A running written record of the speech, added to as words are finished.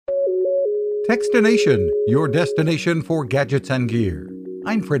Techstination, your destination for gadgets and gear.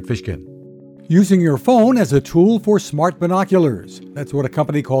 I'm Fred Fishkin. Using your phone as a tool for smart binoculars. That's what a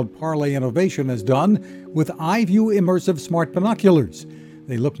company called Parlay Innovation has done with iView immersive smart binoculars.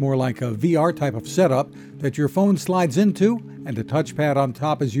 They look more like a VR type of setup that your phone slides into, and a touchpad on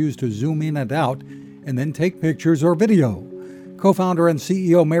top is used to zoom in and out, and then take pictures or video. Co-founder and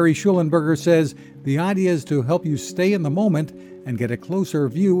CEO Mary Schulenberger says the idea is to help you stay in the moment and get a closer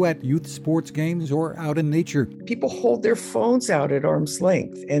view at youth sports games or out in nature. People hold their phones out at arm's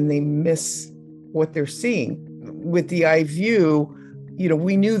length and they miss what they're seeing. With the iView,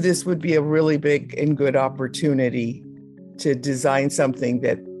 we knew this would be a really big and good opportunity to design something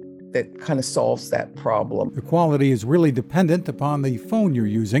that kind of solves that problem. The quality is really dependent upon the phone you're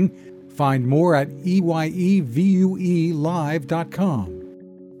using. Find more at EYEVUELive.com.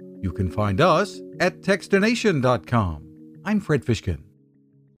 You can find us at Techstination.com. I'm Fred Fishkin.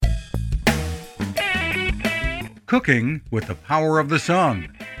 Cooking with the power of the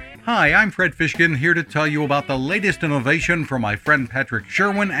sun. Hi, I'm Fred Fishkin, here to tell you about the latest innovation from my friend Patrick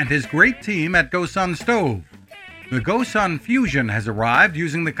Sherwin and his great team at GoSun Stove. The GoSun Fusion has arrived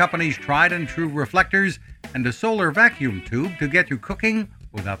using the company's tried and true reflectors and a solar vacuum tube to get you cooking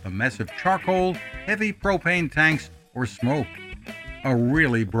without the mess of charcoal, heavy propane tanks, or smoke. A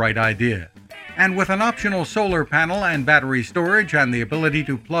really bright idea. And with an optional solar panel and battery storage and the ability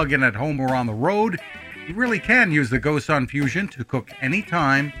to plug in at home or on the road, you really can use the GoSun Fusion to cook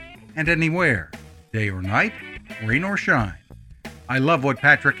anytime and anywhere, day or night, rain or shine. I love what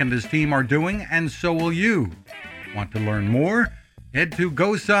Patrick and his team are doing, and so will you. Want to learn more? Head to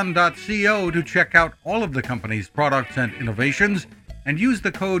gosun.co to check out all of the company's products and innovations and use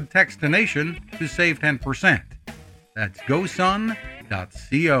the code TECHSTINATION to save 10%. That's gosun.co.